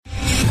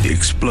The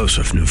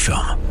explosive new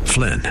film,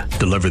 Flynn,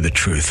 deliver the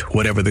truth,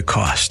 whatever the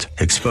cost,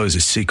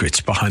 exposes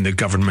secrets behind the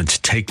government's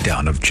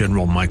takedown of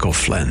General Michael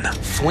Flynn.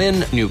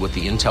 Flynn knew what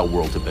the intel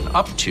world had been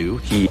up to.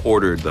 He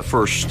ordered the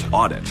first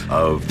audit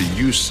of the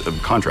use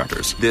of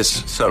contractors.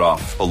 This set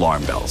off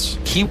alarm bells.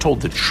 He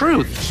told the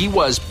truth. He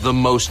was the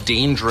most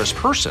dangerous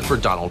person for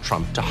Donald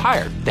Trump to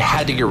hire. They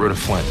had to get rid of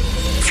Flynn.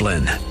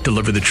 Flynn,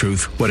 deliver the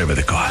truth, whatever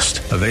the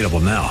cost. Available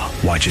now.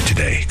 Watch it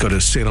today. Go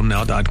to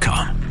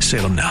salemnow.com.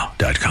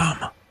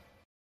 salemnow.com.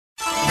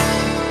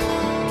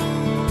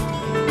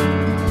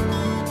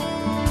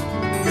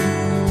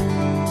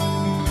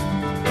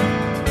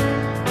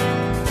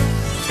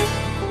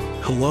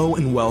 Hello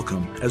and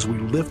welcome as we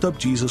lift up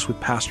Jesus with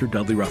Pastor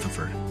Dudley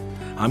Rutherford.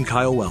 I'm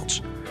Kyle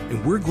Welch,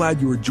 and we're glad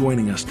you are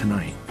joining us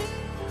tonight.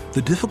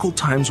 The difficult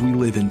times we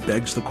live in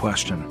begs the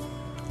question,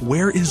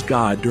 where is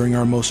God during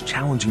our most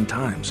challenging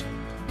times?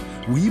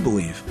 We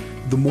believe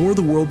the more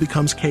the world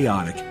becomes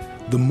chaotic,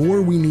 the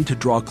more we need to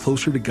draw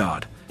closer to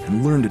God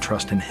and learn to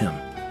trust in Him.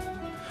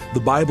 The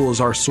Bible is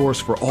our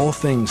source for all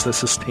things that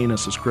sustain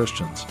us as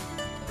Christians.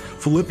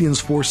 Philippians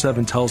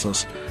 4:7 tells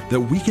us that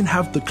we can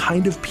have the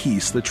kind of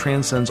peace that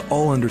transcends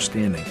all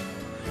understanding,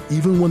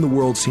 even when the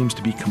world seems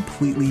to be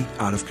completely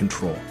out of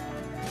control.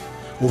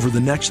 Over the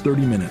next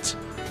 30 minutes,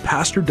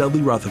 Pastor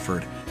Dudley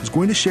Rutherford is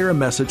going to share a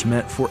message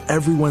meant for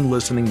everyone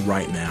listening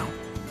right now.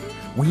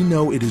 We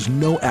know it is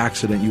no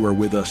accident you are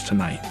with us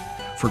tonight,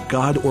 for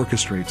God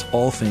orchestrates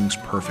all things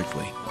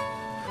perfectly.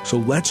 So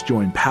let's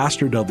join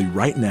Pastor Dudley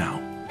right now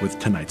with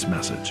tonight's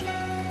message.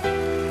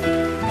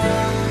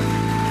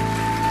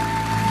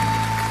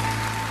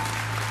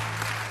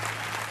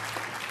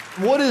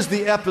 What is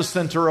the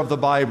epicenter of the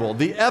Bible?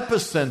 The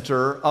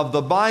epicenter of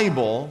the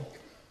Bible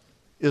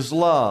is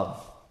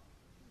love.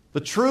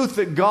 The truth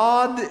that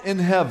God in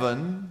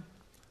heaven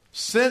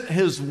sent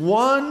His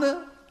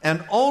one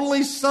and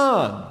only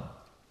Son,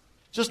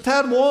 just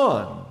had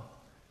one,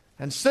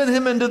 and sent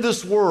Him into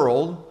this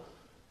world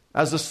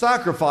as a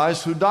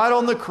sacrifice who died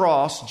on the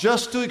cross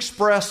just to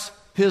express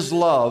His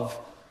love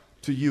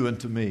to you and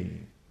to me.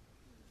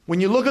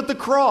 When you look at the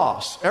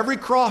cross, every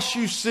cross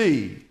you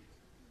see,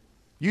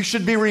 you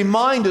should be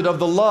reminded of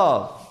the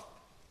love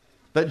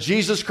that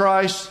Jesus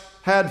Christ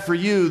had for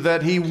you,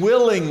 that He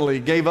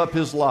willingly gave up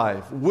His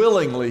life.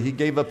 Willingly, He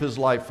gave up His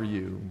life for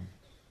you.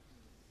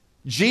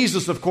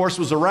 Jesus, of course,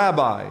 was a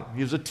rabbi.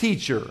 He was a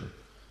teacher.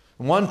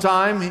 One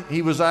time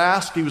he was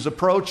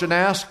approached and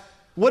asked,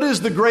 what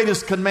is the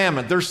greatest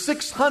commandment? There's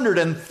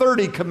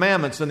 630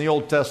 commandments in the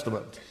Old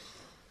Testament.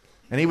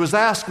 And he was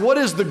asked, what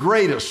is the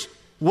greatest?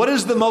 What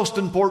is the most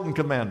important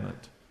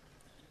commandment?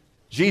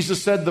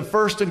 Jesus said the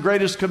first and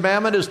greatest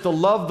commandment is to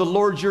love the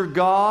Lord your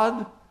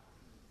God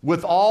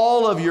with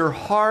all of your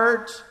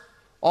heart,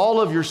 all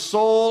of your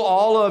soul,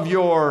 all of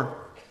your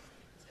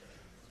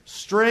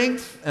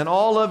strength, and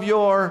all of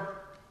your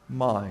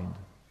mind.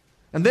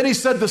 And then he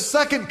said the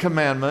second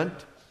commandment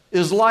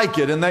is like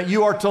it, in that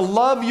you are to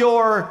love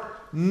your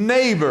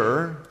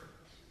neighbor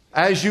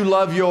as you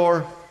love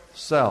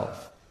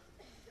yourself.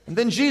 And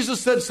then Jesus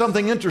said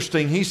something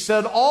interesting. He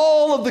said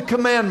all of the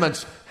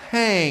commandments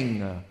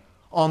hang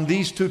on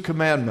these two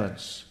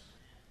commandments.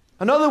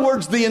 In other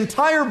words, the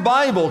entire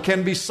Bible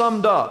can be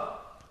summed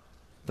up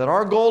that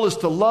our goal is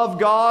to love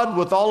God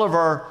with all of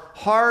our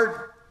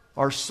heart,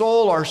 our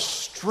soul, our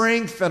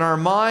strength, and our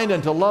mind,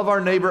 and to love our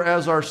neighbor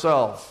as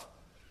ourselves.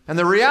 And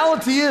the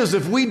reality is,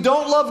 if we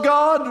don't love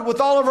God with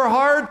all of our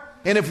heart,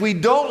 and if we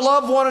don't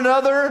love one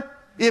another,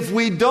 if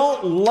we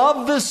don't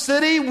love this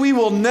city, we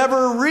will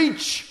never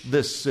reach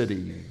this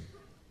city.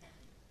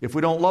 If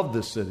we don't love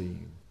this city.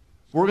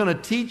 We're going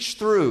to teach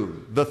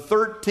through the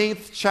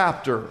 13th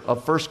chapter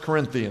of 1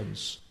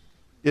 Corinthians.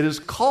 It is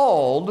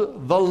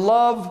called the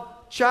love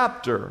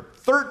chapter.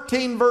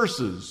 13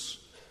 verses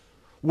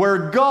where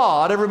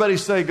God, everybody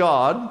say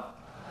God,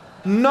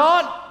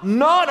 not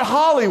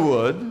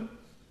Hollywood,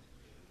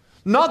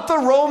 not the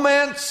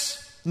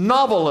romance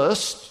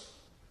novelist,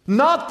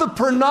 not the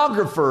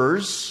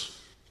pornographers,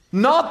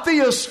 not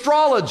the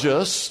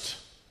astrologist,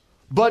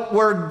 but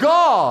where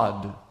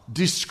God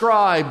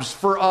describes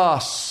for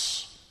us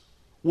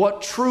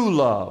what true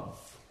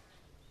love,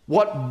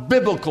 what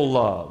biblical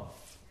love,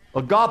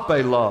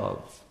 agape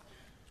love,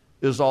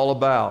 is all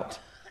about.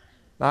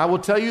 Now, I will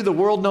tell you, the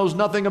world knows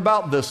nothing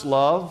about this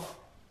love.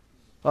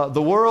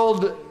 The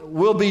world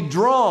will be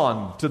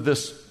drawn to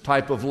this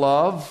type of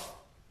love.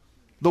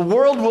 The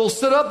world will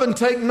sit up and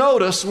take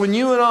notice when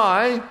you and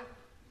I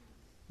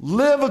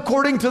live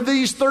according to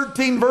these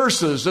 13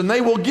 verses, and they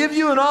will give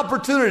you an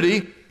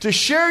opportunity to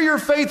share your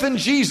faith in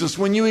Jesus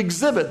when you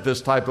exhibit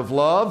this type of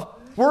love.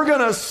 We're going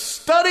to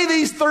study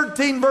these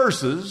 13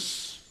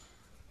 verses,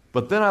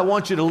 but then I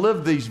want you to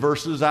live these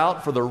verses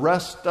out for the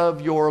rest of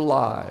your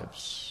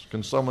lives.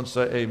 Can someone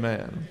say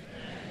amen? Amen.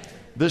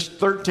 This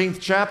 13th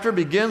chapter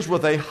begins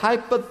with a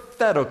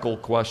hypothetical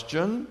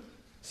question.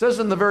 It says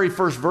in the very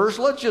first verse,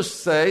 let's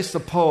just say,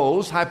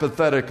 suppose,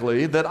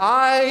 hypothetically, that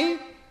I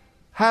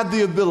had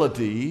the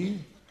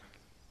ability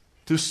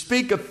to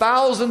speak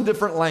 1,000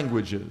 different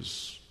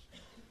languages.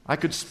 I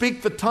could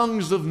speak the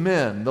tongues of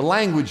men, the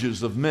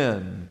languages of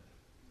men.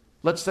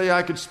 Let's say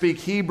I could speak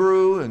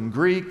Hebrew and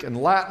Greek and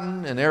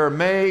Latin and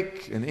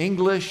Aramaic and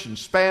English and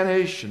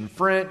Spanish and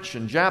French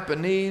and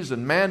Japanese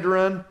and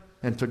Mandarin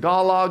and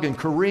Tagalog and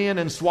Korean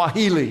and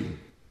Swahili.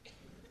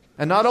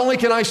 And not only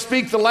can I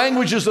speak the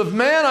languages of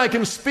men, I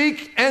can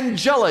speak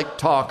angelic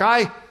talk.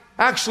 I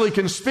actually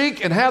can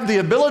speak and have the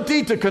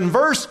ability to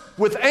converse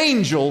with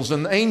angels,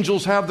 and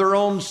angels have their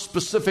own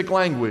specific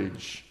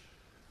language.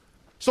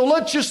 So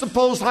let's just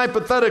suppose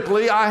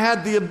hypothetically I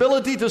had the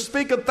ability to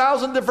speak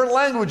 1,000 different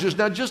languages.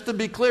 Now, just to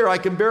be clear, I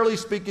can barely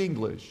speak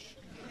English.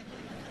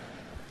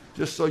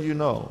 Just so you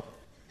know.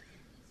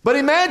 But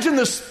imagine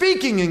the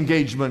speaking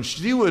engagements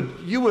you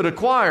would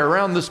acquire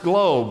around this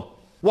globe.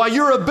 Why,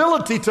 your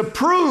ability to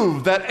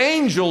prove that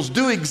angels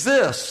do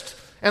exist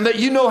and that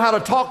you know how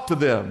to talk to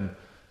them.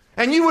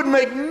 And you would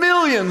make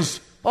millions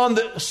on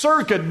the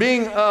circuit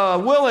being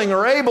willing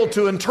or able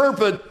to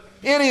interpret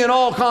any and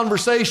all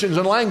conversations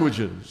and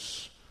languages.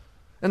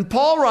 And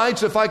Paul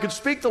writes, if I could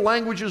speak the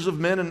languages of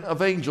men and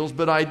of angels,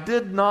 but I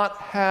did not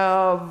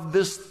have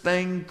this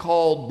thing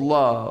called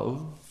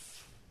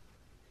love,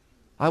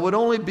 I would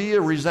only be a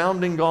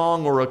resounding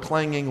gong or a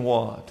clanging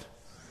what?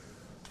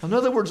 In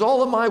other words,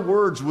 all of my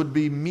words would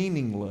be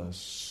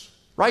meaningless.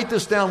 Write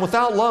this down.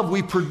 Without love,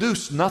 we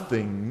produce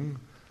nothing.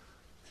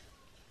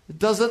 It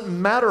doesn't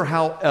matter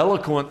how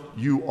eloquent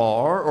you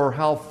are or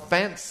how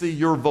fancy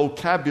your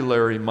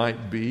vocabulary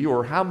might be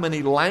or how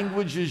many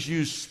languages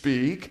you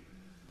speak.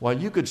 While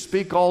you could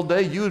speak all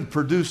day, you would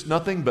produce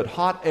nothing but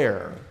hot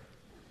air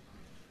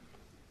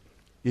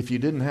if you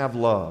didn't have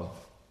love.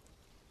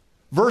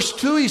 Verse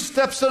 2, he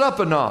steps it up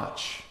a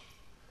notch.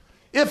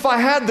 If I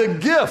had the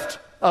gift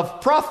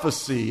of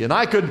prophecy and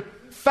I could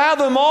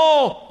fathom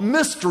all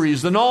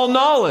mysteries and all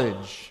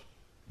knowledge,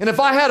 and if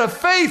I had a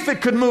faith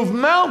that could move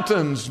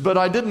mountains, but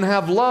I didn't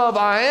have love,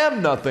 I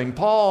am nothing.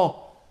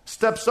 Paul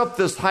steps up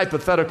this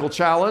hypothetical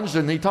challenge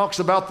and he talks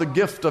about the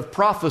gift of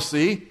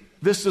prophecy.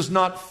 This is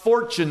not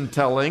fortune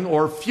telling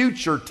or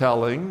future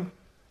telling.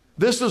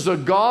 This is a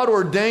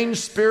God-ordained,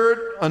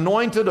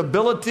 Spirit-anointed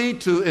ability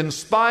to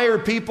inspire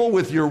people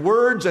with your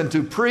words and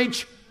to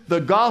preach the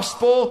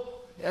gospel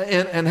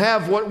and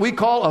have what we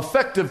call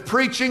effective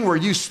preaching, where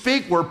you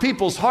speak, where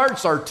people's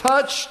hearts are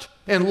touched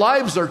and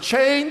lives are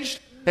changed.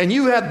 And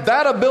you had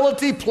that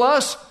ability,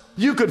 plus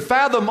you could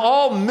fathom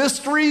all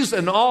mysteries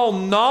and all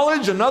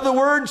knowledge. In other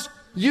words,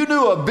 you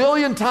knew 1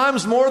 billion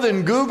times more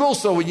than Google,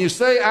 so when you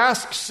say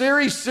ask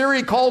Siri,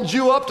 Siri called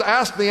you up to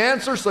ask the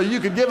answer so you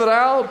could give it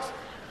out.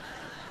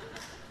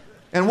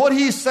 And what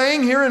he's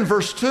saying here in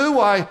verse 2,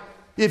 why,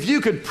 if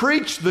you could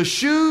preach the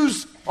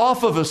shoes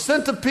off of a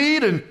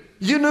centipede and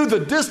you knew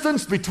the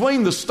distance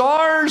between the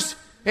stars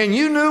and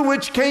you knew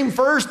which came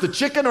first, the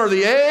chicken or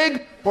the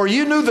egg, or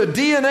you knew the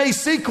DNA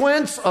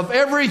sequence of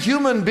every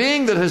human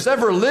being that has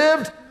ever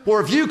lived, or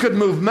if you could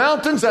move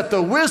mountains at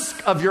the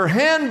whisk of your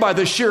hand by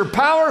the sheer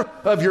power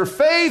of your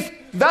faith,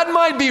 that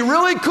might be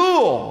really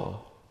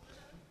cool.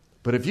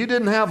 But if you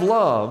didn't have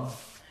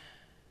love,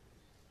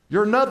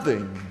 you're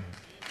nothing.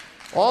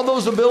 All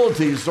those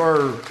abilities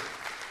are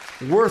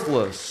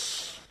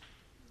worthless.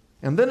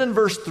 And then in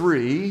verse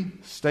 3,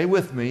 stay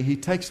with me, he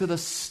takes it a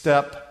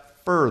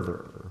step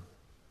further.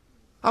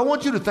 I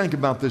want you to think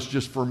about this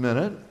just for a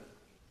minute.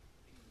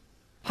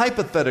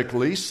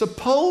 Hypothetically,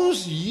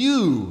 suppose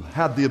you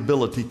had the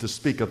ability to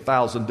speak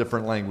 1,000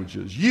 different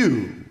languages.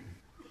 You.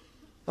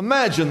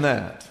 Imagine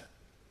that.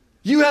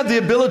 You had the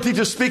ability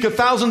to speak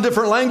 1,000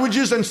 different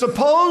languages, and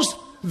suppose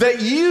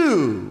that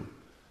you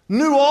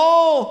knew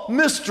all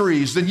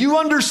mysteries and you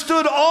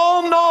understood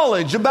all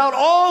knowledge about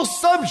all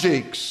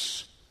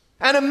subjects.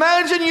 And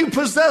imagine you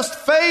possessed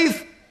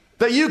faith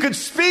that you could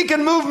speak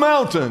and move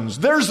mountains.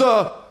 There's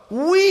a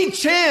wee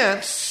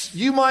chance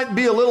you might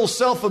be a little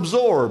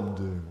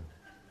self-absorbed,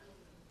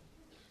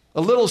 a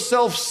little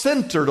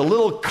self-centered, a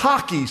little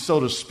cocky, so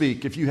to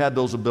speak, if you had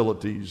those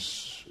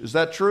abilities. Is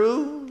that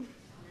true?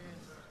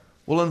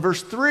 Well, in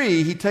verse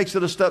 3, he takes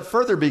it a step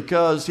further,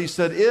 because he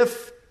said,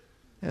 if,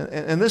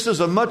 and this is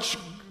a much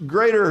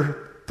greater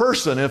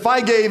person, if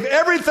I gave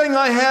everything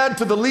I had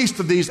to the least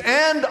of these,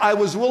 and I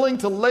was willing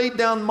to lay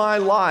down my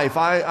life,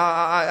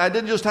 I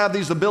didn't just have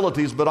these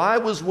abilities, but I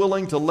was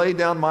willing to lay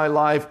down my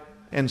life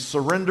and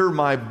surrender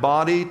my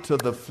body to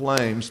the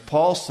flames.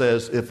 Paul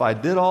says, if I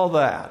did all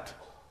that,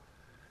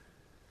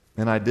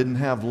 and I didn't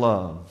have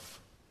love,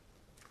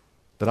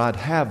 that I'd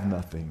have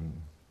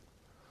nothing.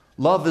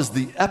 Love is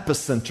the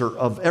epicenter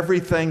of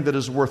everything that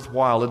is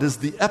worthwhile. It is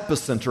the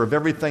epicenter of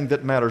everything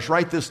that matters.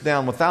 Write this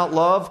down. Without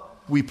love,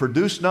 we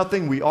produce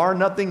nothing, we are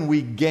nothing,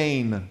 we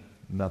gain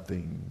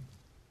nothing.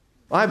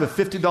 I have a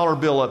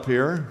 $50 bill up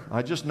here.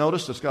 I just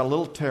noticed it's got a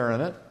little tear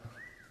in it.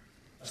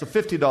 It's a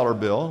 $50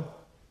 bill.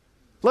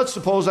 Let's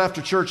suppose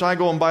after church I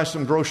go and buy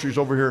some groceries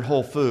over here at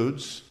Whole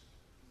Foods,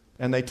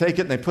 and they take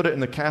it and they put it in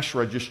the cash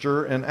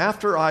register, and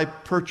after I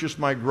purchase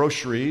my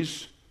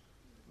groceries,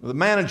 the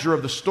manager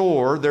of the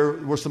store, there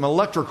was some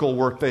electrical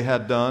work they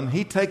had done.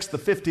 He takes the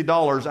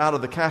 $50 out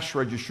of the cash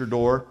register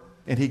door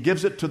and he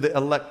gives it to the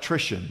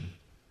electrician.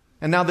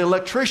 And now the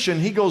electrician,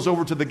 he goes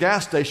over to the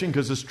gas station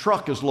because his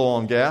truck is low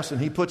on gas,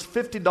 and he puts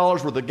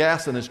 $50 worth of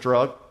gas in his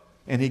truck,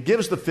 and he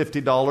gives the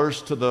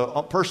 $50 to the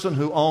person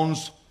who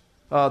owns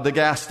the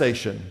gas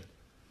station.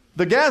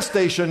 The gas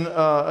station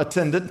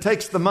attendant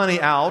takes the money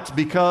out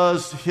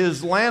because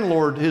his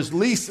landlord, his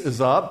lease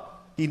is up.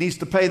 He needs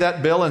to pay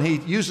that bill, and he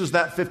uses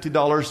that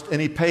 $50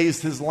 and he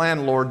pays his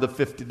landlord the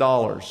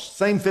 $50.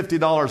 Same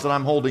 $50 that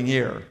I'm holding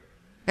here.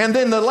 And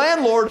then the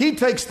landlord, he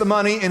takes the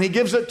money and he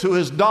gives it to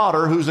his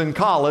daughter who's in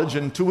college,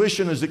 and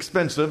tuition is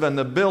expensive and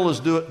the bill is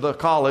due at the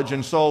college.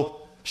 And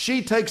so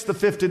she takes the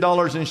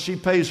 $50 and she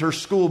pays her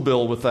school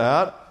bill with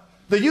that.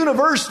 The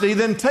university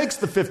then takes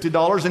the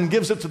 $50 and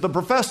gives it to the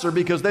professor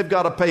because they've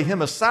got to pay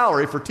him a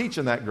salary for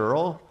teaching that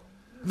girl.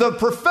 The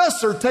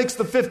professor takes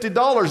the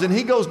 $50 and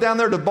he goes down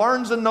there to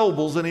Barnes &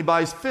 Nobles and he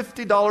buys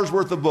 $50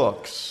 worth of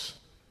books.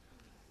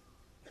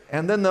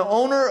 And then the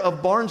owner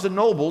of Barnes &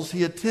 Nobles,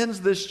 he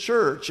attends this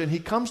church, and he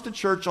comes to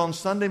church on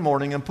Sunday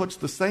morning and puts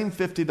the same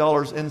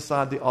 $50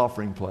 inside the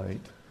offering plate.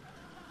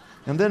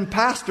 And then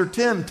Pastor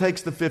Tim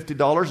takes the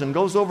 $50 and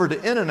goes over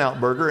to In-N-Out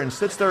Burger and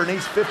sits there and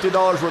eats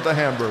 $50 worth of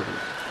hamburgers.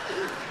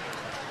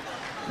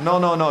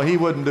 No, he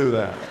wouldn't do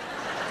that.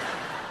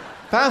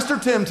 Pastor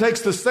Tim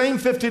takes the same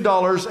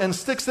 $50 and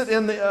sticks it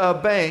in the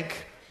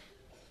bank,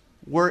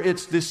 where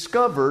it's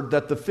discovered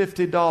that the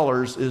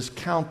 $50 is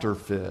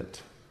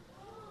counterfeit.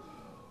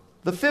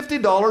 The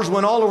 $50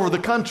 went all over the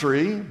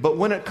country, but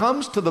when it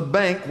comes to the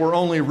bank where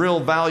only real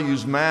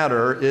values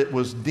matter, it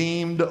was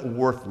deemed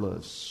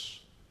worthless.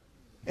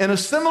 In a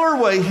similar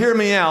way, hear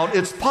me out,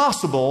 it's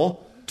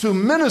possible to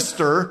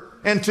minister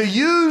and to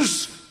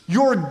use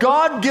your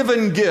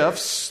God-given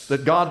gifts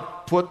that God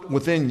put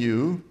within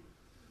you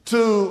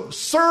to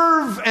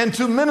serve and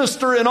to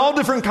minister in all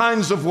different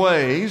kinds of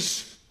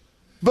ways.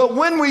 But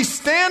when we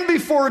stand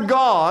before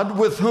God,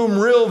 with whom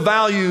real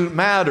value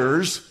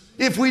matters,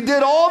 if we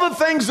did all the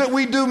things that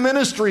we do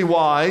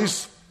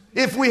ministry-wise,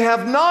 if we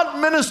have not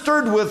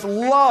ministered with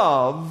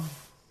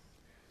love,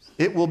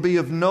 it will be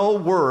of no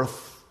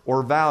worth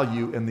or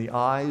value in the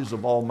eyes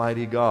of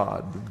Almighty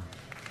God.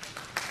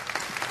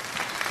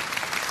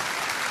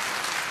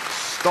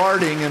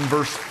 Starting in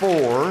verse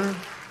 4,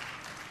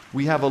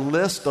 we have a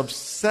list of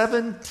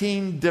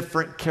 17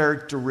 different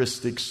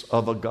characteristics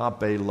of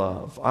agape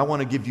love. I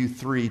want to give you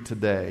 3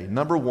 today.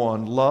 Number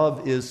 1,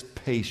 love is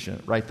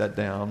patient. Write that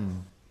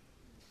down.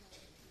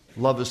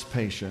 Love is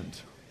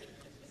patient.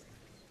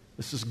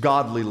 This is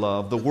godly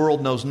love. The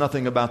world knows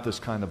nothing about this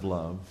kind of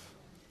love.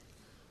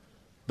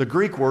 The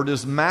Greek word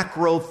is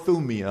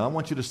macrothumia. I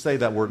want you to say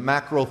that word,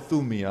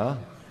 macrothumia.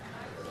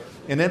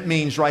 And it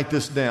means, write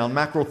this down,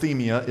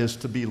 macrothumia is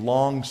to be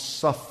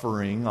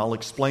long-suffering. I'll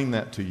explain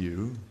that to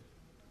you.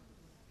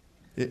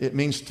 It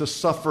means to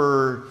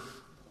suffer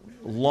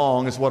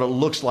long is what it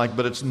looks like,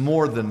 but it's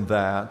more than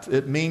that.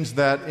 It means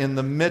that in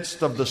the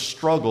midst of the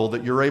struggle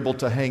that you're able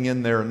to hang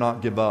in there and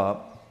not give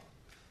up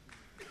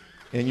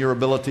in your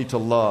ability to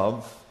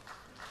love.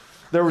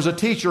 There was a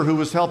teacher who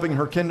was helping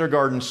her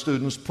kindergarten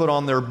students put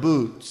on their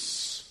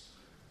boots.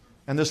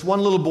 And this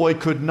one little boy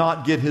could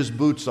not get his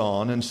boots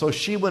on. And so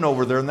she went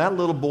over there, and that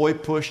little boy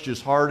pushed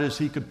as hard as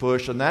he could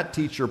push, and that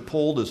teacher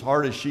pulled as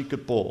hard as she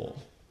could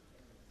pull.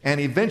 And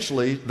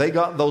eventually, they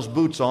got those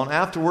boots on.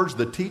 Afterwards,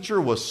 the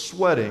teacher was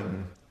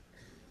sweating.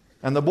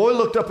 And the boy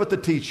looked up at the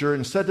teacher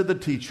and said to the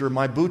teacher,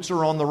 "My boots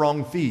are on the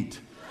wrong feet."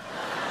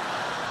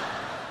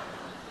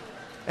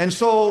 And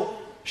so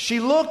she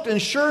looked,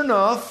 and sure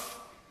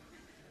enough,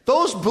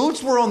 those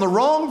boots were on the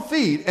wrong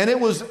feet. And it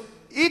was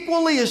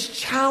equally as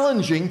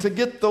challenging to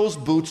get those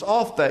boots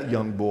off that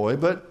young boy,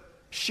 but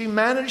she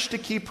managed to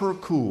keep her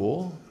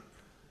cool.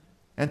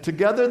 And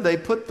together they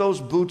put those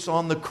boots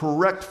on the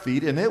correct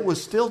feet, and it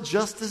was still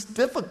just as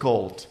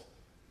difficult.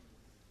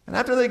 And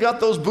after they got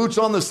those boots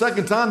on the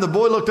second time, the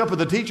boy looked up at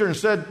the teacher and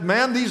said,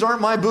 "Ma'am, these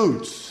aren't my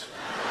boots."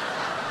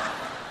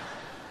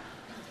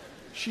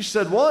 She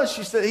said, "What?"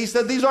 He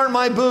said, "These aren't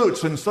my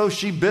boots." And so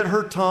she bit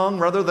her tongue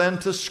rather than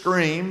to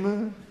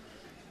scream.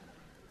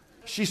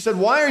 She said,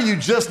 "Why are you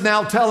just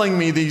now telling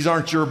me these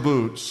aren't your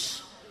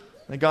boots?"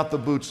 They got the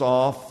boots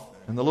off,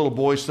 and the little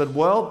boy said,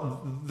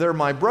 "Well, they're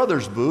my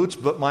brother's boots,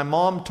 but my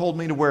mom told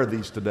me to wear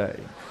these today."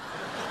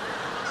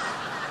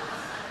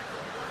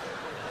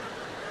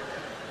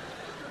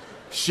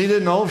 She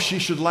didn't know if she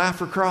should laugh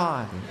or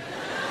cry.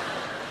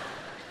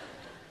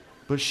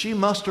 But she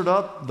mustered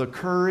up the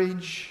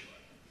courage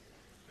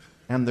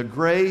and the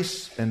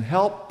grace and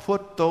helped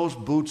put those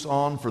boots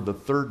on for the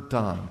 3rd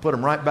time. Put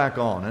them right back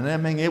on. And I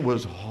mean, it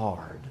was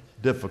hard,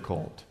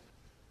 difficult.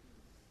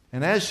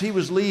 And as he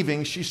was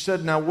leaving, she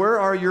said, "Now, where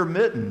are your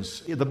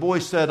mittens?" The boy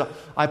said,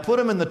 "I put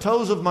them in the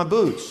toes of my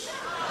boots."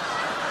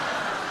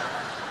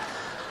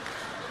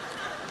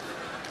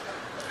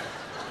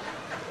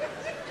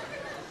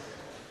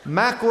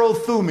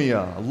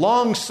 Macrothumia,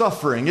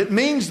 long-suffering. It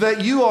means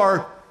that you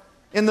are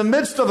in the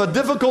midst of a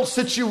difficult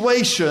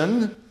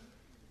situation,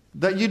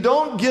 that you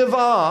don't give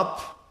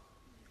up.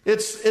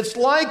 It's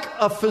like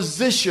a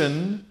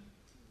physician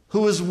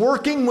who is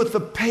working with a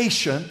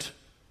patient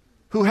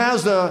who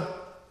has a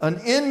an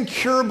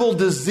incurable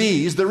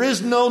disease. There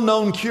is no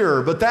known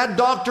cure, but that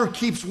doctor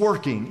keeps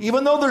working.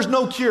 Even though there's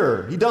no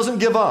cure, he doesn't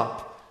give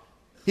up.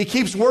 He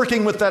keeps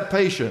working with that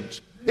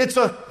patient. It's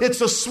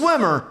a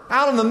swimmer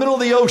out in the middle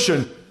of the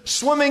ocean,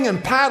 swimming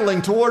and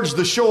paddling towards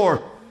the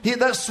shore.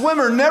 That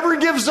swimmer never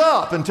gives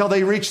up until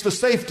they reach the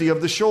safety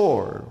of the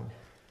shore.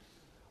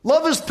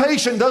 Love is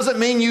patient doesn't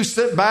mean you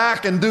sit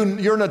back and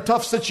you're in a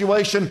tough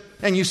situation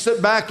and you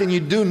sit back and you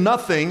do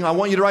nothing. I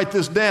want you to write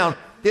this down.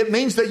 It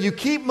means that you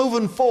keep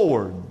moving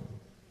forward.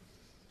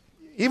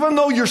 Even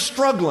though you're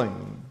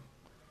struggling,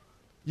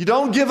 you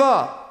don't give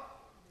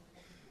up.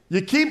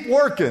 You keep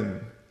working.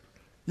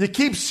 You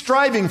keep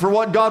striving for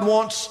what God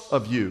wants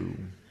of you.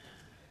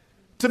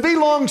 To be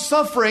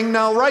long-suffering,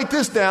 now write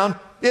this down,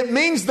 it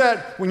means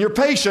that when you're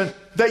patient,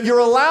 that you're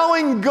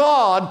allowing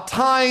God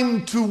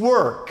time to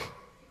work.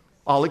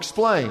 I'll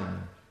explain.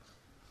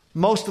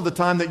 Most of the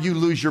time that you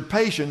lose your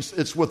patience,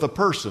 it's with a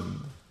person.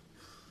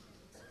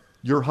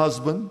 Your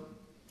husband,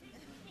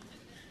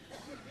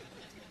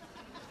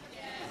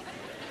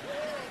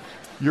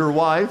 your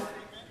wife,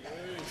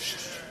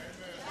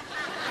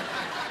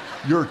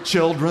 your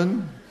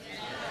children,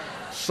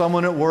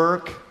 someone at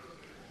work.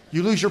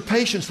 You lose your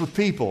patience with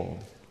people.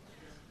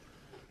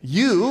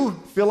 You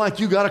feel like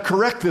you got to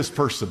correct this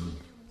person.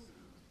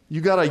 You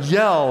got to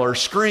yell or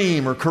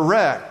scream or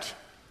correct.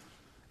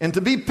 And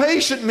to be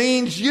patient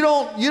means you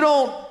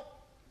don't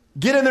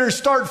get in there and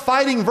start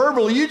fighting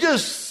verbally. You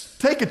just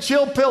take a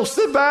chill pill,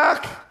 sit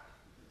back,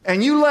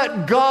 and you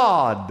let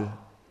God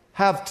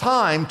have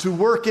time to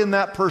work in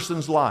that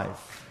person's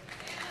life.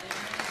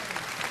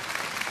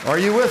 Are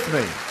you with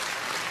me?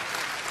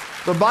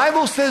 The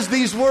Bible says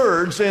these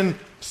words in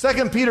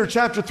 2 Peter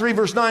chapter 3,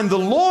 verse 9, the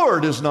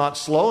Lord is not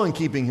slow in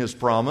keeping His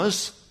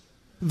promise.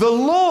 The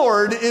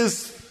Lord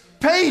is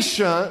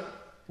patient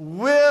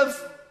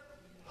with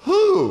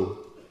who?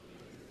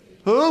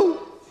 Who?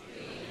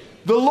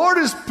 The Lord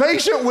is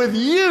patient with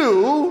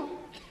you,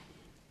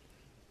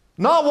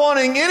 not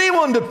wanting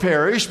anyone to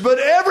perish, but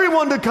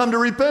everyone to come to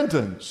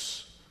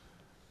repentance.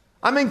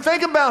 I mean,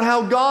 think about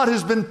how God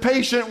has been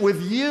patient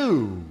with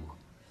you.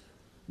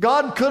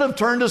 God could have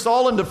turned us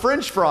all into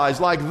French fries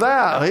like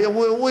that.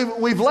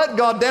 We've let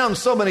God down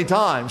so many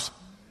times.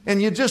 And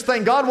you just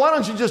think, God, why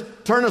don't you just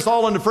turn us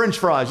all into French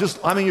fries?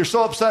 You're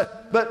so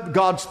upset. But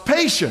God's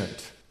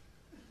patient.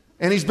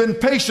 And He's been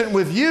patient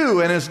with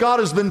you. And as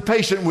God has been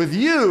patient with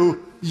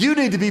you, you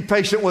need to be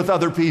patient with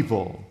other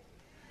people.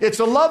 It's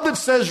a love that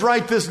says,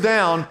 write this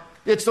down,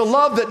 it's a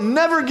love that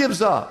never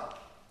gives up.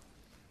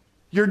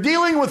 You're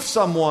dealing with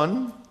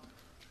someone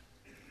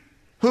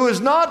who is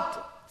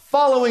not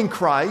following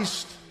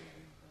Christ.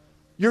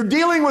 You're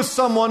dealing with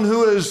someone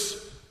who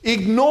is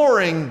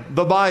ignoring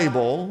the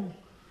Bible,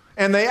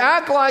 and they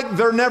act like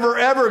they're never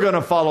ever going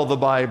to follow the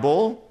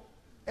Bible,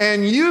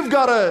 and you've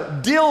got to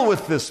deal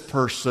with this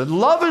person.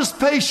 Love is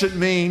patient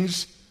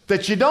means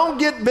that you don't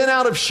get bent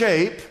out of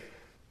shape.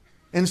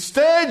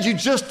 Instead, you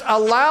just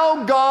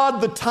allow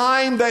God the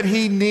time that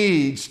He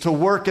needs to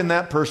work in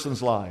that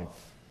person's life.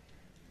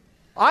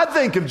 I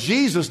think of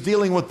Jesus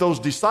dealing with those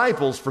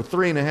disciples for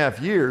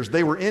 3.5 years.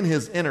 They were in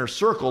His inner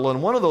circle,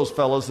 and one of those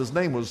fellows, his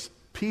name was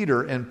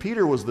Peter, and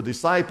Peter was the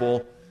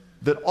disciple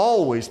that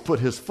always put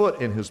his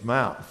foot in his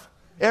mouth.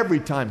 Every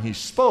time he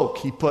spoke,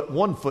 he put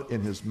one foot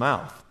in his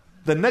mouth.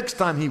 The next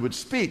time he would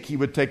speak, he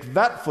would take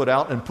that foot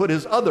out and put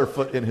his other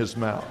foot in his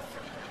mouth.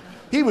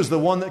 He was the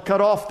one that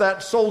cut off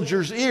that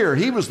soldier's ear.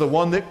 He was the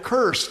one that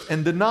cursed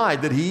and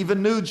denied that he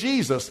even knew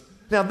Jesus.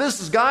 Now,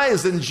 this guy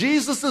is in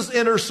Jesus'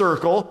 inner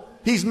circle.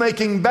 He's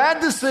making bad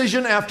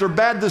decision after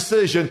bad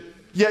decision,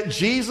 yet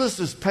Jesus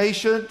is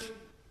patient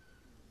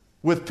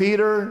with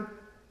Peter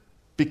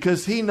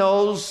because He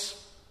knows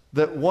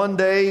that one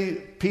day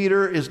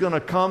Peter is going to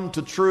come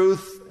to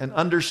truth and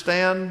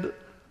understand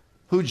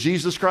who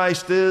Jesus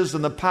Christ is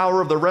and the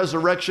power of the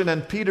resurrection.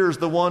 And Peter is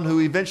the one who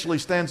eventually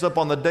stands up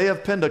on the day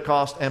of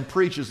Pentecost and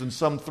preaches, and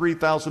some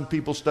 3,000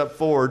 people step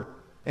forward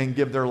and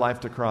give their life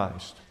to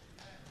Christ.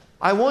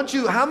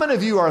 How many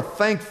of you are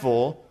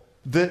thankful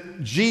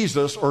that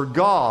Jesus or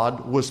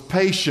God was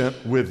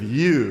patient with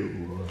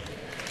you?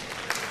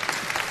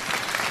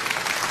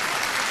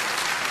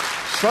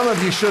 Some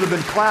of you should have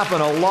been clapping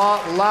a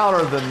lot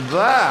louder than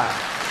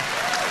that.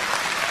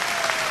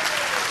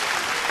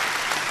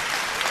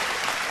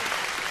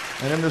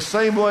 And in the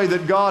same way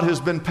that God has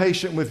been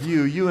patient with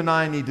you, you and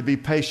I need to be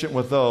patient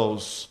with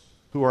those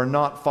who are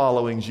not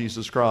following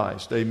Jesus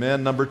Christ.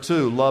 Amen. Number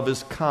 2, love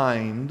is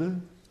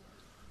kind.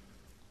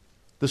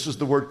 This is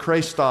the word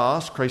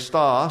Christos.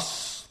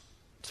 Christos.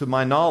 To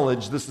my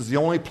knowledge, this is the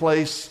only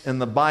place in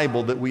the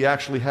Bible that we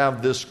actually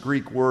have this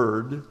Greek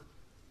word.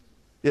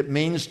 It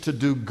means to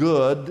do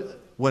good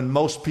when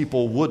most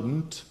people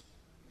wouldn't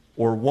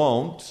or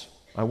won't.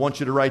 I want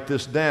you to write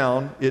this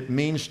down. It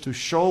means to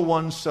show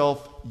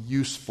oneself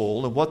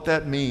useful. And what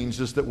that means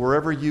is that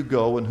wherever you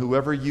go and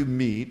whoever you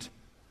meet,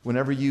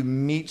 whenever you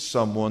meet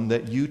someone,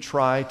 that you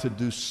try to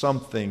do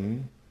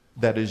something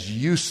that is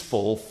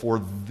useful for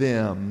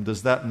them.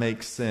 Does that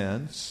make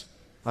sense?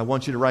 I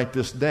want you to write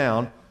this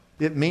down.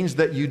 It means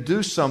that you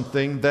do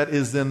something that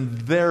is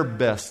in their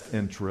best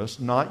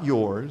interest, not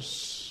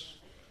yours.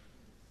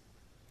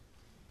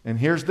 And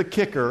here's the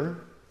kicker: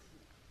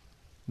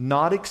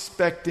 not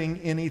expecting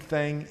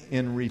anything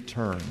in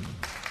return.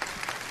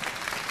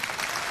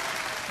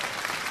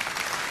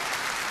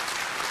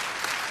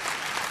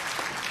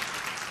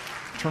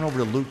 Turn over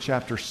to Luke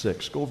chapter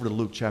 6. Go over to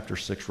Luke chapter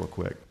 6 real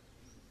quick.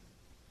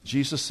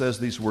 Jesus says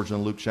these words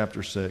in Luke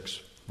chapter 6,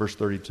 verse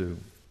 32.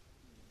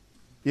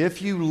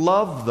 If you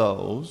love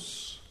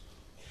those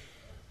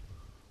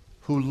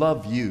who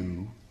love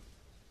you,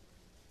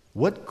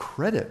 what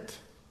credit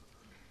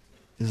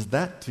is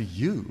that to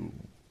you?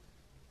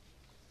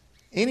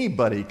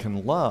 Anybody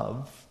can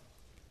love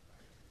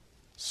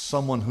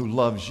someone who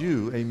loves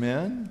you.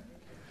 Amen?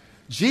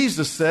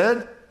 Jesus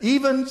said,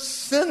 even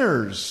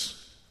sinners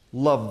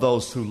love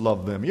those who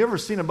love them. You ever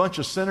seen a bunch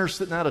of sinners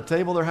sitting at a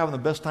table? They're having the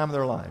best time of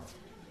their life.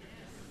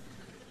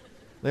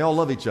 They all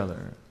love each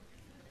other.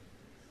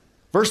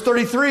 Verse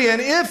 33,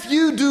 and if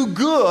you do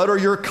good or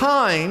you're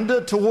kind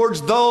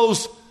towards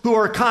those who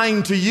are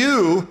kind to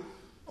you,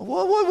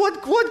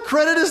 what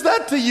credit is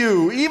that to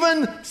you?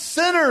 Even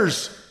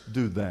sinners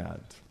do that.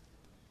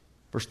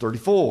 Verse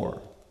 34,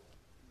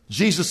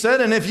 Jesus said,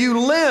 and if you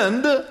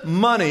lend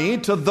money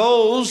to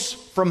those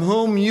from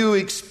whom you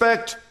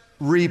expect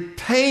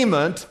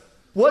repayment,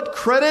 what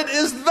credit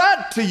is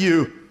that to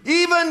you?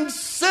 Even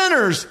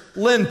sinners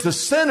lend to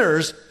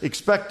sinners,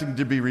 expecting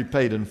to be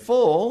repaid in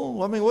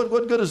full. I mean,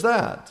 what good is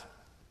that?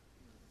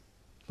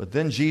 But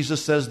then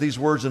Jesus says these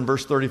words in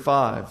verse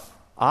 35.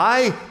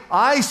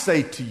 I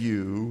say to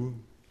you,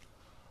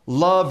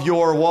 love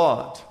your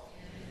what?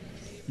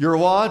 Your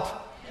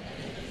what?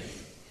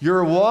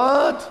 Your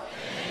what?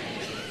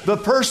 The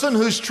person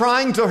who's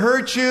trying to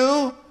hurt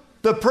you,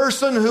 the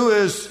person who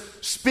is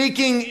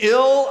speaking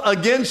ill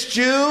against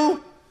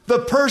you, the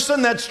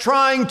person that's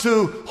trying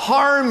to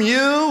harm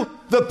you,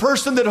 the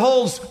person that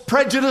holds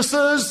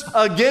prejudices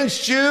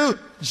against you.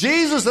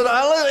 Jesus said,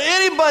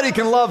 anybody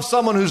can love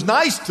someone who's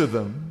nice to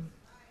them.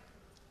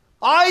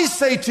 I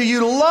say to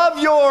you, love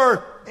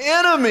your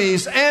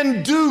enemies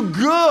and do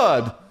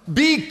good.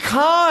 Be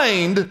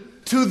kind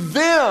to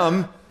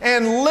them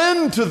and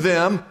lend to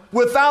them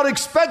without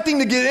expecting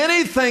to get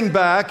anything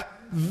back.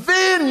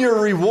 Then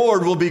your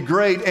reward will be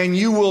great and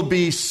you will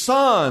be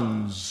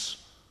sons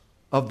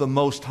of the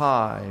Most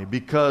High,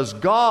 because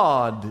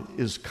God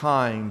is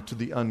kind to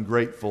the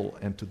ungrateful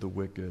and to the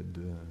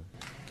wicked.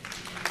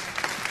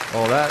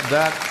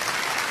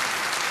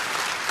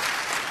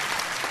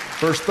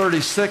 Verse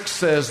 36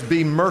 says,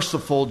 be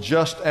merciful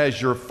just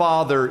as your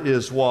Father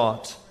is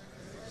what?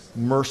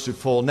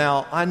 Merciful.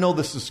 Now, I know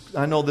this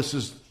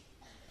is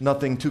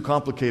nothing too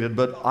complicated,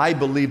 but I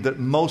believe that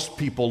most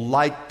people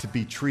like to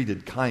be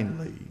treated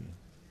kindly.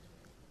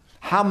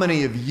 How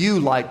many of you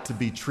like to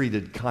be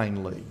treated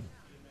kindly?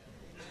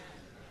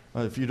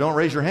 If you don't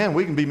raise your hand,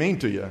 we can be mean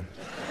to you.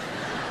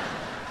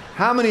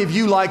 How many of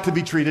you like to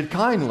be treated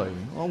kindly?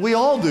 Well, we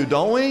all do,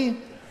 don't we?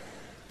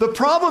 The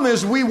problem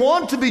is we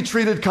want to be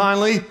treated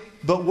kindly,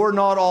 but we're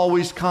not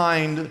always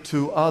kind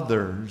to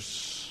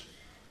others.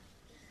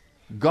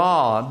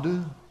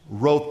 God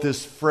wrote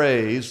this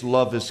phrase,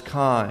 love is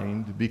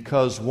kind,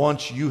 because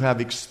once you have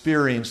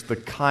experienced the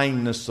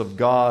kindness of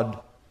God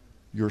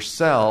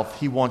yourself,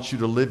 He wants you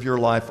to live your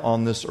life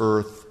on this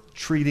earth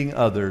treating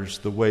others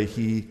the way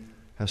He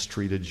has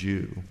treated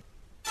you.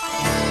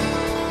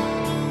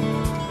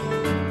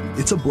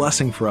 It's a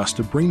blessing for us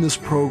to bring this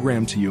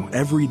program to you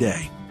every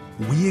day.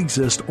 We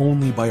exist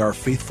only by our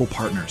faithful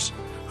partners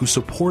who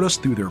support us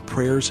through their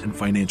prayers and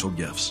financial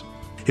gifts.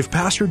 If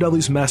Pastor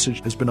Dudley's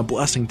message has been a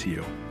blessing to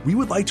you, we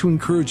would like to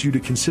encourage you to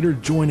consider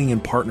joining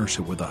in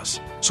partnership with us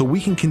so we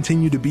can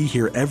continue to be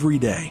here every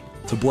day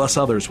to bless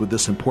others with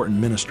this important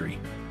ministry.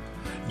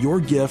 Your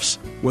gifts,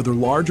 whether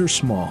large or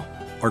small,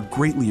 are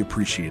greatly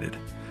appreciated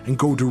and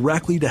go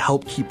directly to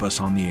help keep us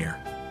on the air.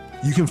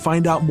 You can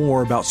find out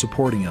more about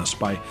supporting us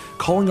by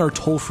calling our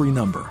toll-free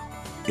number,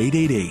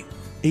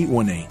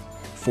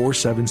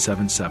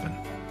 888-818-4777.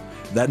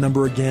 That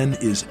number again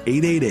is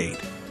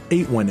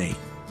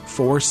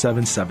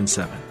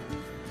 888-818-4777.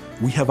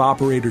 We have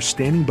operators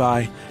standing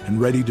by and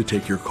ready to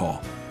take your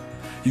call.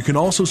 You can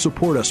also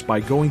support us by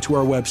going to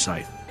our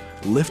website,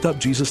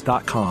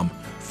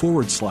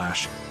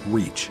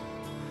 liftupjesus.com/reach.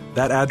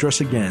 That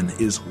address again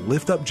is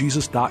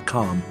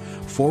liftupjesus.com/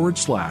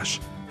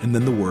 and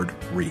then the word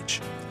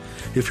reach.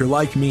 If you're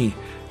like me,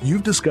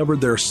 you've discovered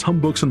there are some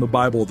books in the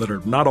Bible that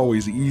are not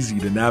always easy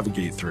to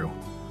navigate through.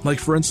 Like,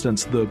 for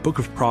instance, the book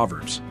of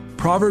Proverbs.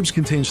 Proverbs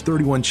contains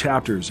 31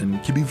 chapters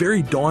and can be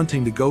very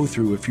daunting to go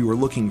through if you are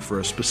looking for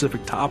a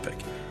specific topic.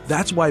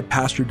 That's why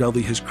Pastor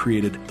Dudley has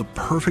created the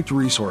perfect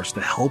resource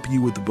to help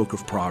you with the book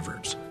of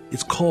Proverbs.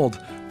 It's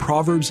called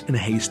Proverbs in a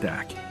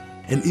Haystack,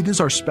 and it is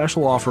our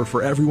special offer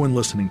for everyone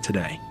listening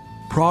today.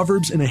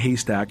 Proverbs in a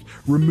Haystack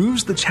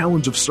removes the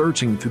challenge of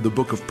searching through the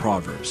book of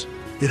Proverbs.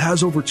 It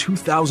has over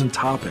 2,000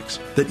 topics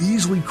that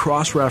easily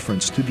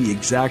cross-reference to the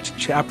exact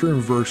chapter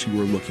and verse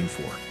you are looking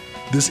for.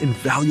 This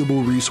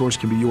invaluable resource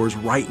can be yours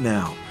right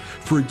now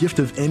for a gift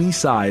of any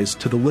size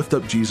to the Lift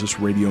Up Jesus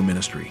radio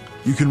ministry.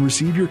 You can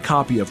receive your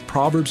copy of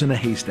Proverbs in a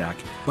Haystack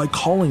by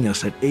calling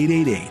us at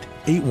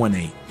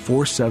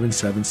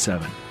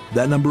 888-818-4777.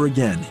 That number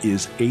again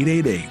is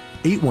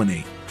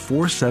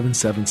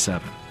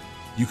 888-818-4777.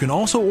 You can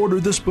also order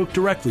this book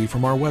directly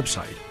from our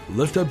website,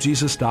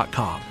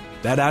 liftupjesus.com.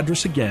 That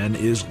address again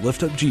is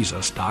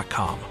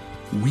liftupjesus.com.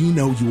 We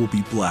know you will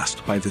be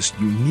blessed by this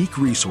unique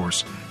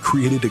resource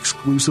created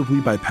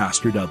exclusively by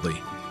Pastor Dudley.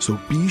 So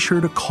be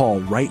sure to call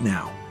right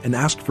now and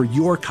ask for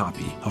your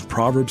copy of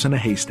Proverbs in a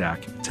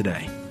Haystack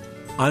today.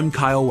 I'm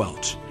Kyle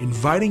Welch,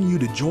 inviting you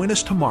to join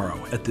us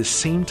tomorrow at this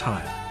same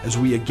time as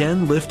we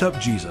again lift up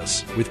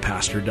Jesus with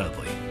Pastor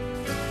Dudley.